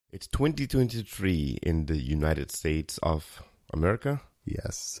It's 2023 in the United States of America.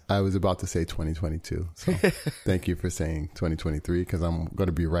 Yes. I was about to say 2022. So thank you for saying 2023 because I'm going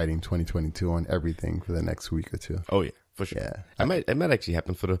to be writing 2022 on everything for the next week or two. Oh, yeah, for sure. Yeah. It might actually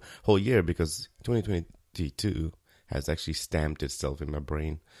happen for the whole year because 2022 has actually stamped itself in my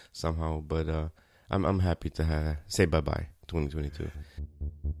brain somehow. But I'm happy to say bye-bye 2022.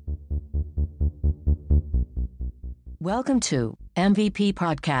 Welcome to MVP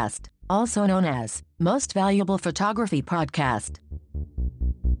Podcast, also known as Most Valuable Photography Podcast.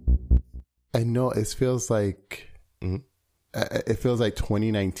 I know it feels like it feels like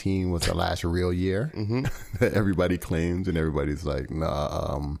 2019 was the last real year that everybody claims, and everybody's like,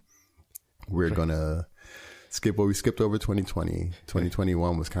 nah, we're gonna skip what we skipped over 2020.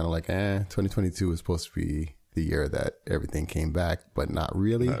 2021 was kind of like, 2022 was supposed to be the year that everything came back, but not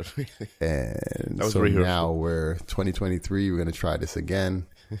really. Not really. And so now we're 2023. We're going to try this again.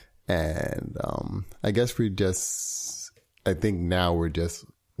 And I guess I think now we're just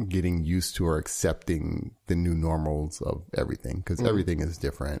getting used to or accepting the new normals of everything because everything is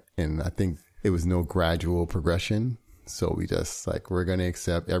different. And I think it was no gradual progression. So we just we're going to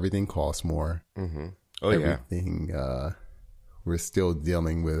accept everything costs more. Mm-hmm. Oh, everything, we're still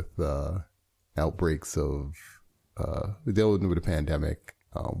dealing with outbreaks of dealing with a pandemic,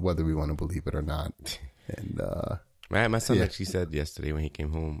 whether we want to believe it or not. And my son actually said yesterday when he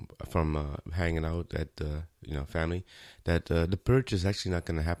came home from hanging out at family that the purge is actually not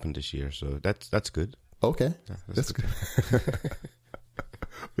going to happen this year. So that's good. Okay, Yeah, that's good.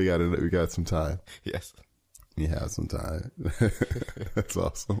 we got some time. Yes, we have some time. That's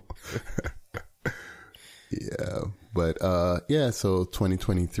awesome. Yeah, but so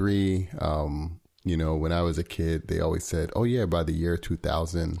 2023, when I was a kid, they always said, oh yeah, by the year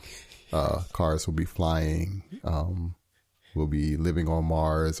 2000, cars will be flying, we'll be living on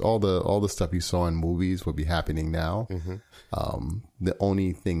Mars, all the stuff you saw in movies will be happening now. The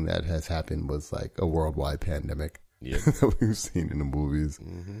only thing that has happened was like a worldwide pandemic that we've seen in the movies.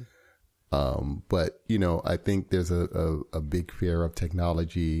 But I think there's a big fear of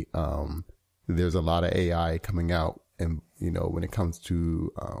technology. There's a lot of AI coming out, and when it comes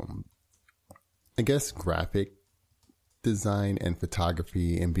to I guess graphic design and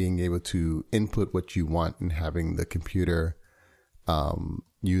photography and being able to input what you want and having the computer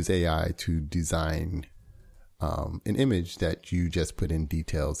use AI to design an image that you just put in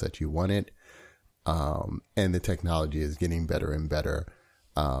details that you wanted, and the technology is getting better and better.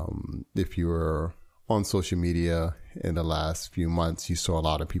 If you're on social media in the last few months, you saw a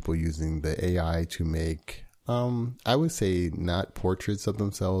lot of people using the AI to make, I would say not portraits of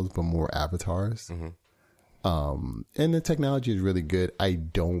themselves, but more avatars. And the technology is really good. I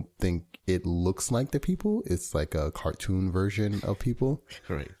don't think it looks like the people. It's like a cartoon version of people.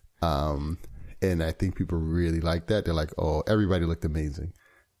 Right. And I think people really like that. They're like, oh, everybody looked amazing.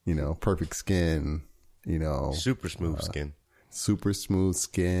 Perfect skin, super smooth skin. Super smooth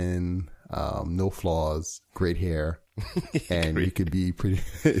skin, no flaws, great hair, and you could be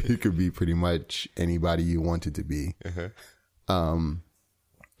pretty much anybody you wanted to be.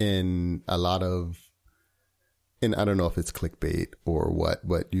 And a lot of, and I don't know if it's clickbait or what,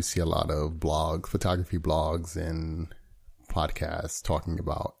 but you see a lot of blogs, photography blogs and podcasts talking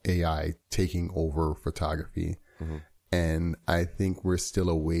about AI taking over photography. And I think we're still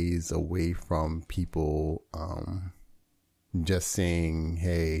a ways away from people, just saying,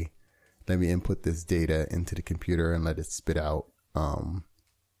 hey, let me input this data into the computer and let it spit out an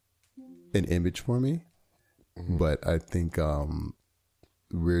image for me. But I think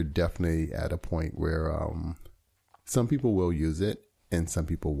we're definitely at a point where some people will use it and some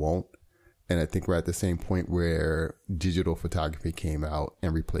people won't. And I think we're at the same point where digital photography came out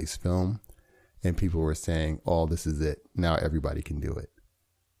and replaced film. And people were saying, oh, this is it. Now everybody can do it.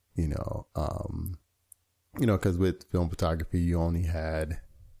 Because with film photography, you only had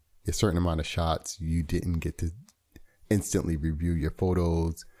a certain amount of shots. You didn't get to instantly review your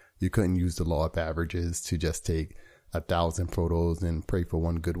photos. You couldn't use the law of averages to just take 1,000 photos and pray for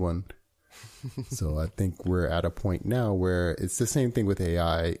one good one. So I think we're at a point now where it's the same thing with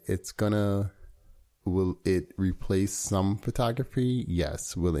AI. Will it replace some photography?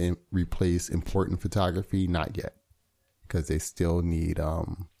 Yes. Will it replace important photography? Not yet. Because they still need,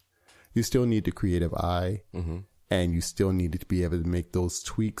 you still need the creative eye, and you still need to be able to make those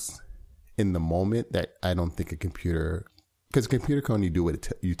tweaks in the moment that I don't think a computer, because a computer can only do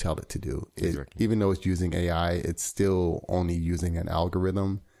what you tell it to do. Even though it's using AI, it's still only using an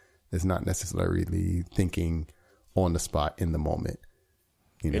algorithm. It's not necessarily thinking on the spot in the moment.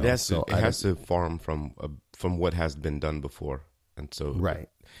 It has to form from what has been done before. And so Right.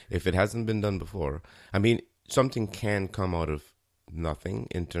 if it hasn't been done before, I mean, something can come out of nothing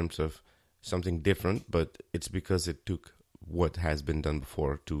in terms of something different, but it's because it took what has been done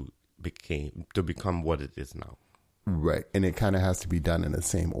before to become what it is now. Right. And it kind of has to be done in the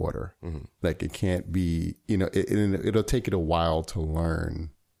same order. Like it can't be, you know, it'll take it a while to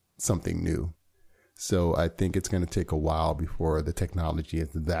learn something new. So I think it's going to take a while before the technology is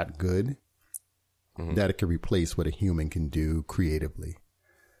that good that it can replace what a human can do creatively.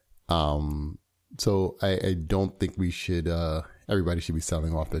 So I don't think we should, everybody should be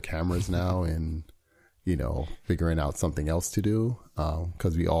selling off their cameras now and, you know, figuring out something else to do.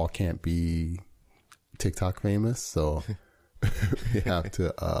 'Cause we all can't be TikTok famous. So we have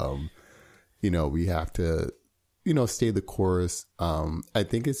to, we have to, stay the course. I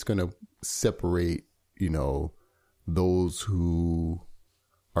think it's going to separate, those who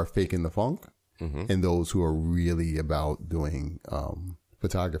are faking the funk and those who are really about doing,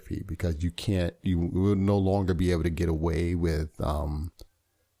 photography, because you will no longer be able to get away with,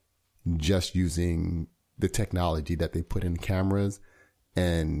 just using the technology that they put in cameras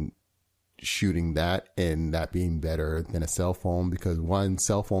and shooting that and that being better than a cell phone, because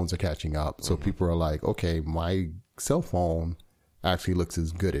cell phones are catching up. So people are like, okay, my cell phone actually looks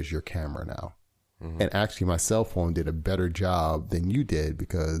as good as your camera now. And actually my cell phone did a better job than you did,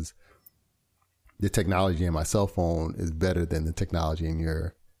 because the technology in my cell phone is better than the technology in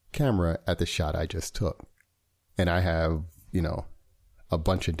your camera at the shot I just took. And I have, a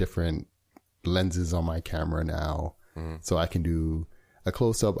bunch of different lenses on my camera now. So I can do a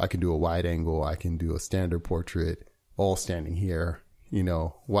close up, I can do a wide angle, I can do a standard portrait, all standing here.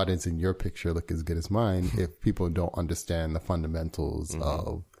 Why doesn't your picture look as good as mine if people don't understand the fundamentals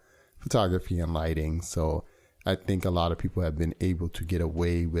of photography and lighting? So I think a lot of people have been able to get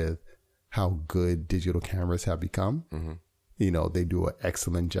away with how good digital cameras have become. They do an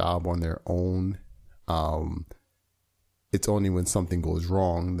excellent job on their own. It's only when something goes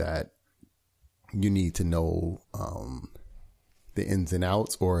wrong that you need to know the ins and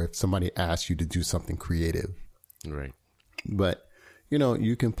outs, or if somebody asks you to do something creative. Right. But,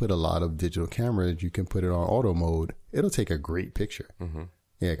 you can put a lot of digital cameras, you can put it on auto mode. It'll take a great picture.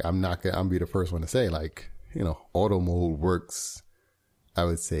 Yeah, I'm be the first one to say, auto mode works, I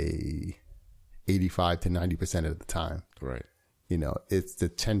would say 85 to 90% of the time. Right. It's the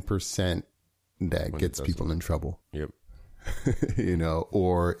 10% that gets people in trouble. Yep.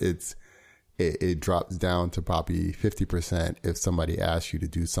 Or it drops down to probably 50% if somebody asks you to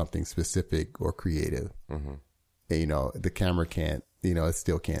do something specific or creative. And, the camera can't, it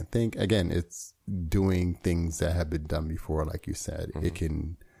still can't think. Again, it's doing things that have been done before, like you said.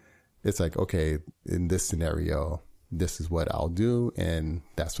 It's like, okay, in this scenario, this is what I'll do, and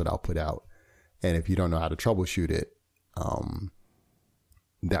that's what I'll put out. And if you don't know how to troubleshoot it,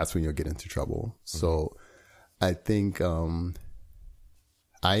 that's when you'll get into trouble. So I think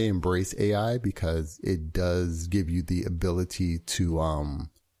I embrace AI because it does give you the ability to,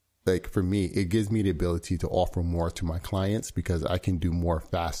 for me, it gives me the ability to offer more to my clients because I can do more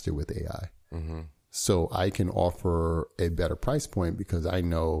faster with AI. So I can offer a better price point because I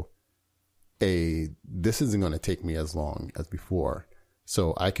know, this isn't going to take me as long as before.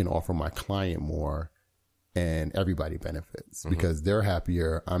 So I can offer my client more and everybody benefits because they're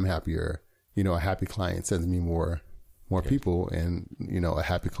happier. I'm happier. A happy client sends me more people, and, a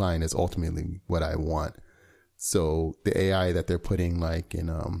happy client is ultimately what I want. So the AI that they're putting like in,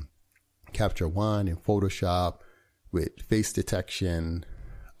 Capture One and Photoshop with face detection,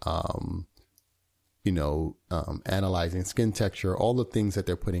 analyzing skin texture, all the things that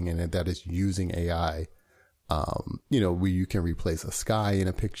they're putting in it that is using AI, where you can replace a sky in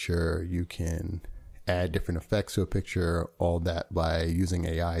a picture, you can add different effects to a picture, all that by using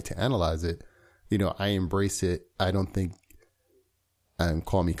AI to analyze it. I embrace it. I don't think, and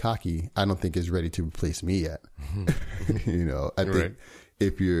call me cocky, I don't think it's ready to replace me yet. I think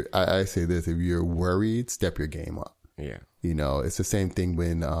I say this, if you're worried, step your game up. Yeah. It's the same thing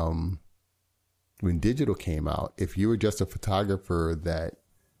when digital came out. If you were just a photographer that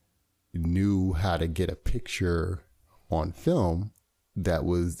knew how to get a picture on film, that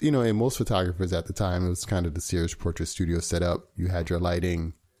was, and most photographers at the time, it was kind of the Sears Portrait Studio setup. You had your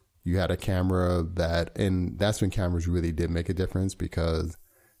lighting, you had a camera and that's when cameras really did make a difference because,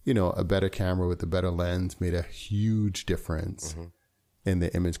 a better camera with a better lens made a huge difference in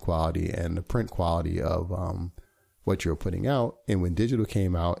the image quality and the print quality of, what you're putting out. And when digital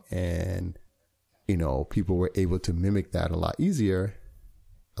came out and, people were able to mimic that a lot easier,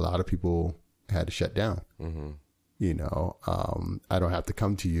 a lot of people had to shut down. I don't have to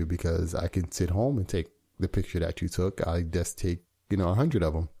come to you because I can sit home and take the picture that you took. I just take, 100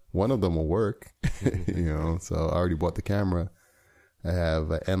 of them. One of them will work, so I already bought the camera. I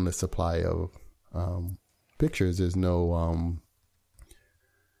have an endless supply of pictures. There's no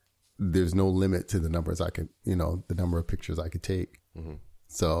limit to the numbers I could, the number of pictures I could take. Mm-hmm.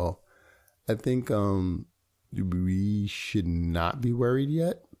 So I think we should not be worried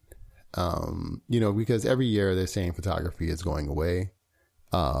yet. Because every year they're saying photography is going away.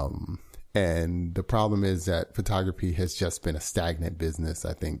 And the problem is that photography has just been a stagnant business.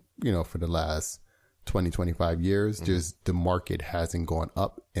 I think, for the last 20, 25 years, just the market hasn't gone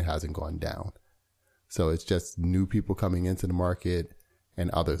up. It hasn't gone down. So it's just new people coming into the market and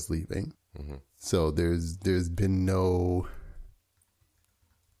others leaving. Mm-hmm. So there's been no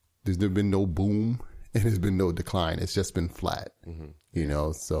boom and there's been no decline. It's just been flat,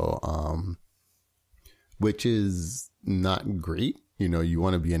 which is not great. You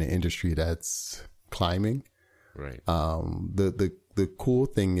want to be in an industry that's climbing. Right. The cool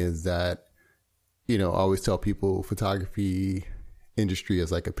thing is that, I always tell people photography industry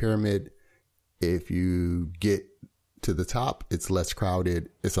is like a pyramid. If you get to the top, it's less crowded.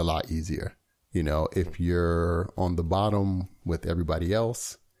 It's a lot easier. If you're on the bottom with everybody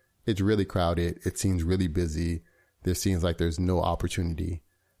else, it's really crowded. It seems really busy. There seems like there's no opportunity.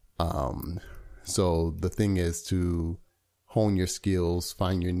 So the thing is to hone your skills,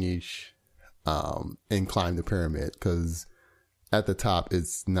 find your niche, and climb the pyramid, because at the top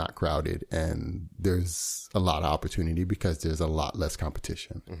it's not crowded and there's a lot of opportunity because there's a lot less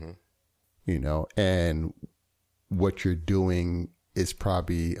competition, and what you're doing is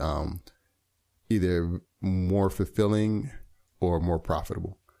probably either more fulfilling or more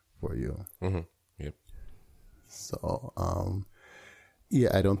profitable for you. Mm-hmm. Yep. So,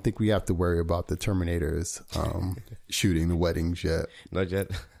 I don't think we have to worry about the Terminators shooting the weddings yet. Not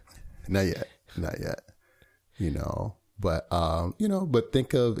yet. Not yet. But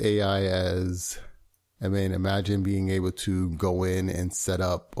think of AI as, imagine being able to go in and set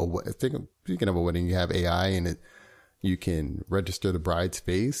up speaking of a wedding, you have AI and you can register the bride's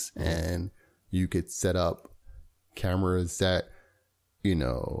face and you could set up cameras that,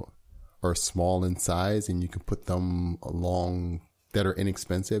 are small in size and you can put them along that are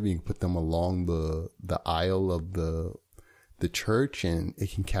inexpensive. You can put them along the aisle of the church and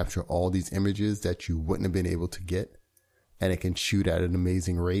it can capture all these images that you wouldn't have been able to get. And it can shoot at an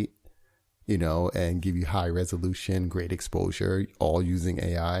amazing rate, and give you high resolution, great exposure, all using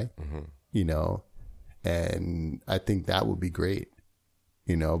AI, and I think that would be great,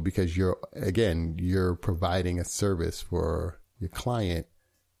 because you're providing a service for your client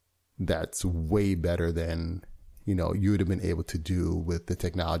that's way better than, you would have been able to do with the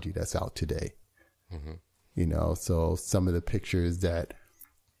technology that's out today. Mm-hmm. So some of the pictures that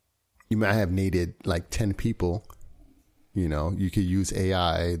you might have needed like 10 people, you could use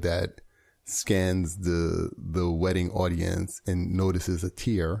AI that scans the wedding audience and notices a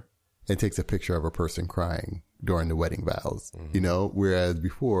tear and takes a picture of a person crying during the wedding vows, whereas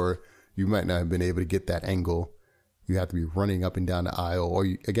before you might not have been able to get that angle. You have to be running up and down the aisle, or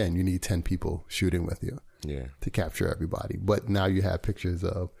you need 10 people shooting with you to capture everybody. But now you have pictures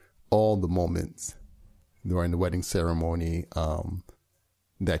of all the moments during the wedding ceremony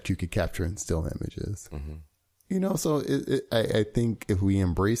that you could capture in still images. Mm-hmm. So I think if we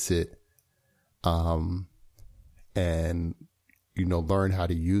embrace it and, learn how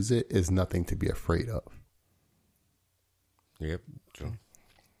to use it, is nothing to be afraid of. Yep, true.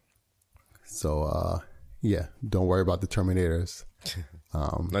 So, don't worry about the Terminators.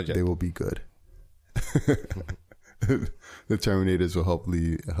 Not yet. They will be good. The Terminators will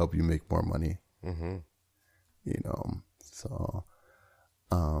hopefully help you make more money. Mm-hmm. So,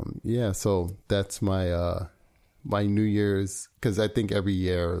 so that's my New Year's, because I think every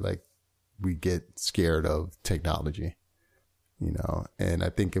year, like, we get scared of technology, and I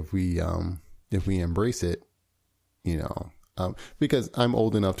think if we embrace it, because I'm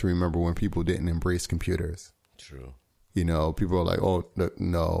old enough to remember when people didn't embrace computers. True. People are like, oh,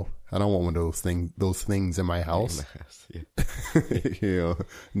 no, I don't want one of those things in my house. Yeah.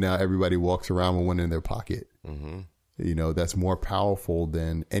 Now everybody walks around with one in their pocket. Mm-hmm. That's more powerful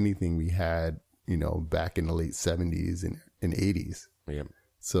than anything we had, back in the late 70s and 80s. Yep.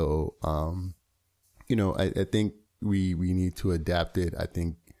 So, I think we need to adapt it. I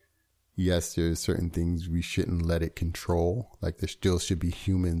think, yes, there's certain things we shouldn't let it control. Like, there still should be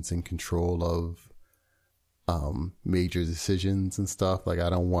humans in control of major decisions and stuff. Like, I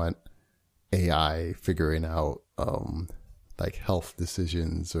don't want AI figuring out like health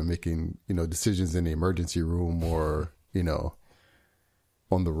decisions or making, decisions in the emergency room or,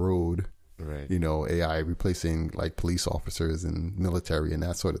 on the road. Right. you know, AI replacing like police officers and military and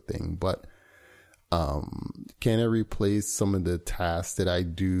that sort of thing. But can it replace some of the tasks that I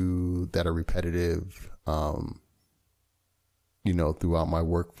do that are repetitive, you know, throughout my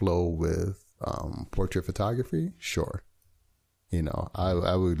workflow with portrait photography? Sure. You know,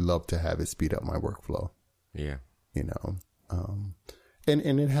 I would love to have it speed up my workflow, Yeah. you know. And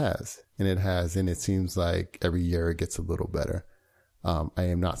it has, and it seems like every year it gets a little better. I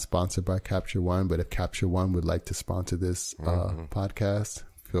am not sponsored by Capture One, but if Capture One would like to sponsor this podcast,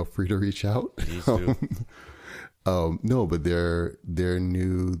 feel free to reach out. Please do. No, but their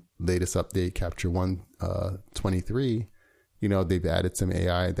new latest update, Capture One 23, you know, they've added some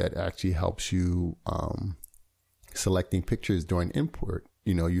AI that actually helps you selecting pictures during import.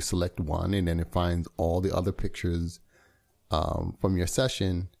 You know, you select one and then it finds all the other pictures from your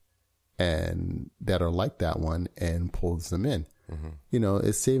session and that are like that one and pulls them in. You know,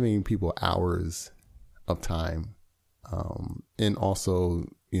 it's saving people hours of time. And also,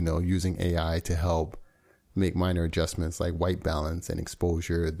 you know, using AI to help make minor adjustments like white balance and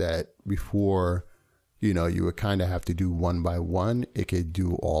exposure that before, you know, you would kind of have to do one by one. It could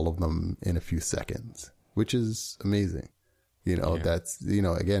do all of them in a few seconds, which is amazing. You know, that's, you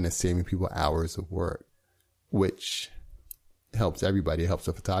know, again, it's saving people hours of work, which helps everybody. It helps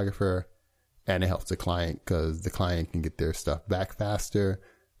the photographer and it helps the client because the client can get their stuff back faster.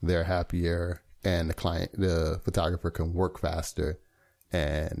 They're happier and the photographer can work faster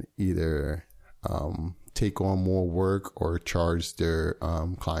and either take on more work or charge their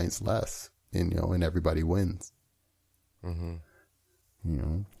clients less, and, you know, and everybody wins. You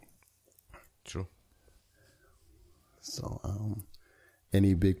know, True. so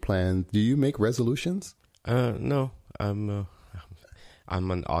any big plans? Do you make resolutions? No, I'm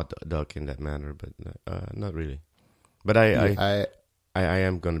an odd duck in that manner, but not really. But I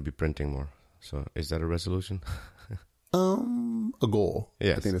am going to be printing more. So is that a resolution? A goal.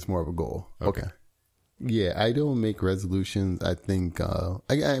 Yes. I think it's more of a goal. Okay. Yeah, I don't make resolutions. I think,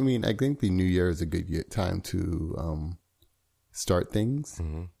 I mean, I think the new year is a good time to start things,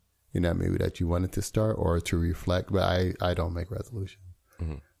 you know, maybe that you wanted to start or to reflect, but I don't make resolutions.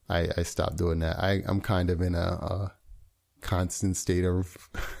 I stopped doing that. I'm kind of in a constant state of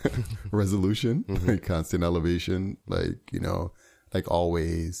resolution, like constant elevation, like, you know, like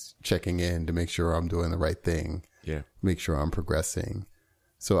always checking in to make sure I'm doing the right thing. Yeah. Make sure I'm progressing.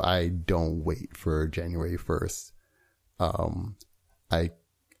 So I don't wait for January 1st. I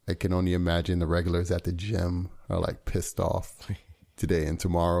can only imagine the regulars at the gym are like pissed off today and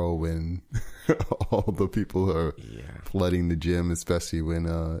tomorrow when all the people are flooding the gym, especially when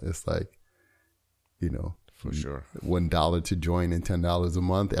it's like, you know, For sure. $1 to join and $10 a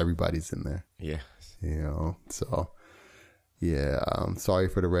month. Everybody's in there. Yeah. You know, so yeah, sorry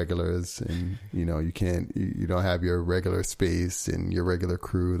for the regulars, and you know, you don't have your regular space and your regular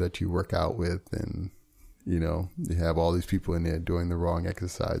crew that you work out with, and you know, you have all these people in there doing the wrong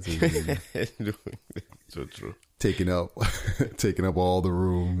exercises, and So true. taking up all the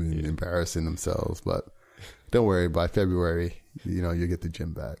room and embarrassing themselves. But don't worry, by February, you know, you'll get the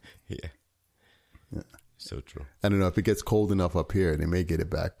gym back. Yeah. So true. I don't know if it gets cold enough up here, they may get it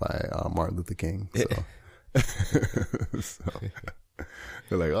back by Martin Luther King. So. So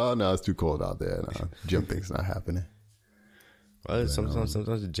they're like, oh no, it's too cold out there. No, gym thing's not happening. Well, sometimes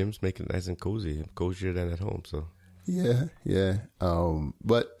the gyms make it nice and cozy, cozier than at home. So yeah.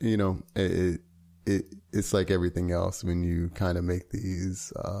 But you know, it's like everything else when you kind of make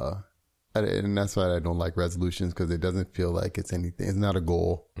these, and that's why I don't like resolutions, because it doesn't feel like it's anything. It's not a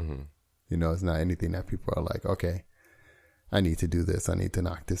goal. You know, it's not anything that people are like, okay, I need to do this. I need to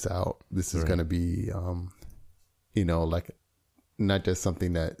knock this out. This is going to be, you know, like not just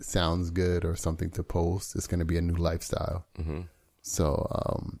something that sounds good or something to post. It's going to be a new lifestyle. So,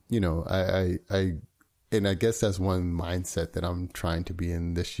 you know, and I guess that's one mindset that I'm trying to be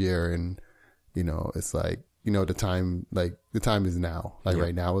in this year. And, you know, it's like, you know, the time is now. Like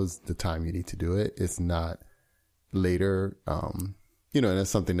right now is the time you need to do it. It's not later. You know, and that's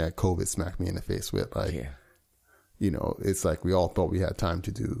something that COVID smacked me in the face with. Like, you know, it's like we all thought we had time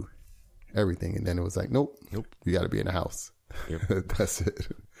to do everything. And then it was like, nope, you got to be in the house. That's it.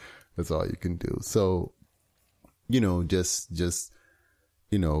 That's all you can do. So, you know, just,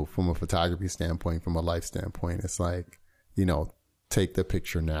 you know, from a photography standpoint, from a life standpoint, it's like, you know, take the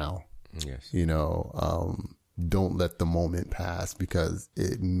picture now. Yes. You know, don't let the moment pass, because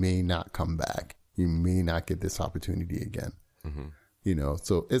it may not come back. You may not get this opportunity again. You know,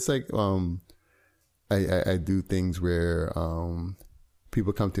 so it's like, I do things where,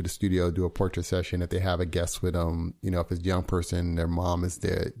 people come to the studio, do a portrait session, if they have a guest with them, you know, if it's a young person, their mom is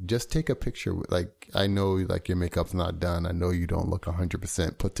there, just take a picture. Like, I know like your makeup's not done. I know you don't look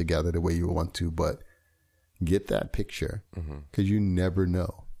 100% put together the way you want to, but get that picture because you never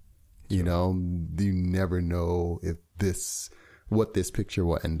know, you know, you never know if what this picture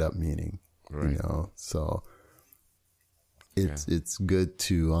will end up meaning, you know? So it's good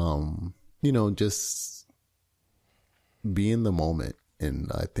to, you know, just be in the moment.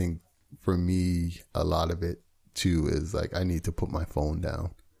 And I think for me, a lot of it too is like, I need to put my phone down.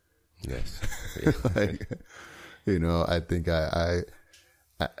 Yes. Like, you know, I think I,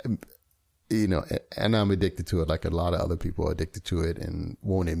 you know, and I'm addicted to it. Like a lot of other people are addicted to it and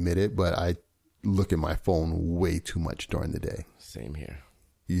won't admit it, but I look at my phone way too much during the day. Same here.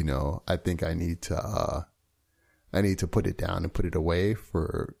 You know, I think I need to put it down and put it away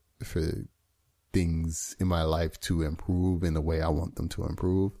for things in my life to improve in the way I want them to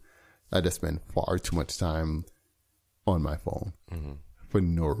improve. I just spend far too much time on my phone for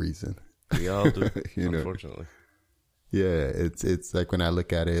no reason. We all do, you unfortunately. Yeah, it's like when I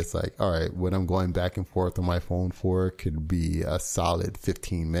look at it, it's like, all right, what I'm going back and forth on my phone for could be a solid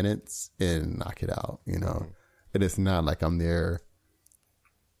 15 minutes and knock it out, you know? And it's not like I'm there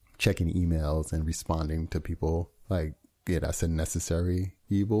checking emails and responding to people. Like, yeah, that's a necessary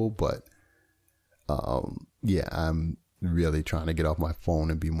evil, but yeah, I'm really trying to get off my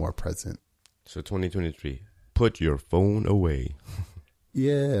phone and be more present. So 2023, put your phone away.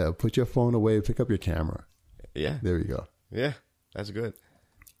 Yeah, put your phone away, pick up your camera. Yeah. There you go. Yeah, that's good.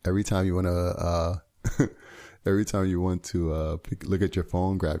 Every time you want to, look at your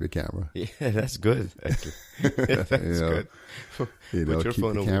phone, grab your camera. Yeah, that's good. Actually. That's good. You know, put your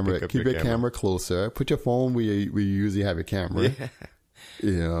phone away, keep your camera closer. Put your phone where you usually have your camera. Yeah.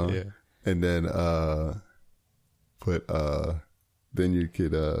 You know, and then then you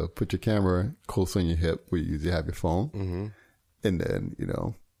could put your camera close on your hip where you usually have your phone, and then you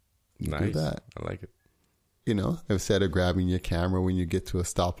know, Nice. do that. I like it. You know, instead of grabbing your camera when you get to a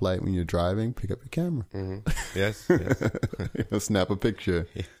stoplight when you're driving, pick up your camera. Yes. You know, snap a picture,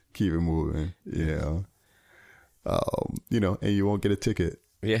 keep it moving. You know, and you won't get a ticket.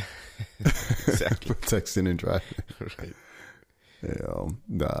 Yeah. Exactly. For texting and driving. Right.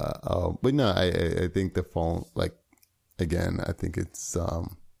 But no, I think the phone, like, again, I think it's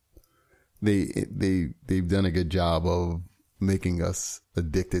they've done a good job of making us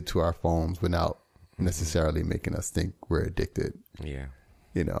addicted to our phones without necessarily making us think we're addicted. Yeah.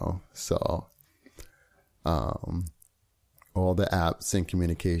 You know, so all the apps and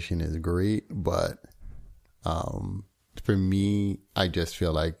communication is great, but for me, I just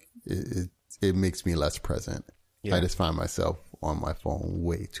feel like it makes me less present. Yeah. I just find myself on my phone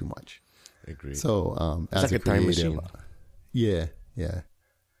way too much. Agreed. So as like a time creative, machine. yeah,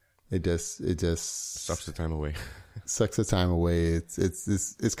 it just Sucks the time away. sucks the time away.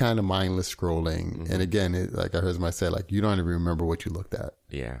 It's kind of mindless scrolling, and again, like I heard somebody say, like you don't even remember what you looked at.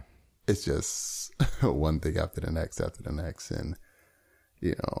 Yeah. It's just one thing after the next, and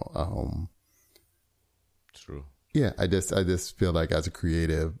you know, True. yeah. I just feel like as a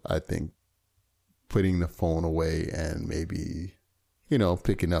creative, I think putting the phone away and maybe, you know,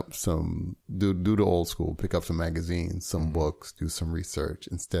 picking up do the old school, pick up some magazines, some books, do some research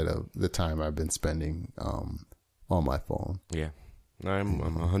instead of the time I've been spending on my phone. Yeah. No, I'm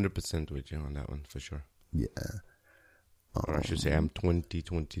 100% with you on that one for sure. Yeah. Or I should say I'm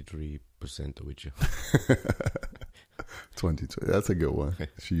 23% with you. 2020. That's a good one.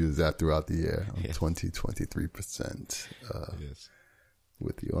 Should use that throughout the year. I'm Yes. 23% Yes.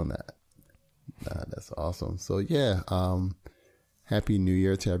 with you on that. That's awesome. So yeah, Happy New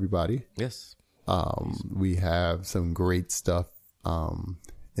Year to everybody. Yes. We have some great stuff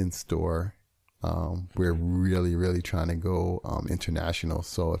in store. We're really, really trying to go international.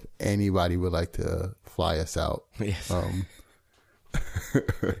 So if anybody would like to fly us out, Yes.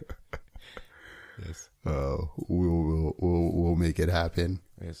 Yes. we'll make it happen.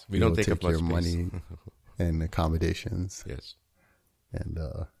 Yes. We don't take up much your space. money and accommodations, Yes. and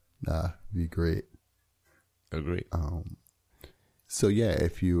be great. Agree. So yeah,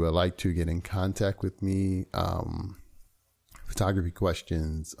 if you would like to get in contact with me, photography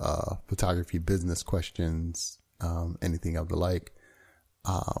questions, photography business questions, anything of the like,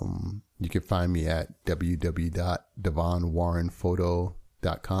 you can find me at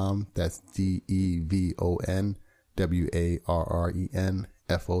www.devonwarrenphoto.com. That's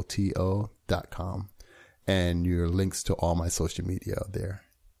DEVONWARRENFOTO.com. And your links to all my social media are there.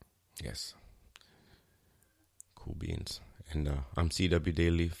 Yes. Cool beans. And I'm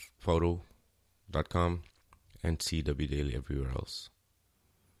CWDailyPhoto.com and CW Daily everywhere else.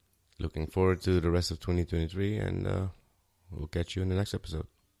 looking forward to the rest of 2023, and we'll catch you in the next episode.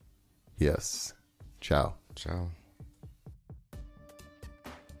 Yes. Ciao. Ciao.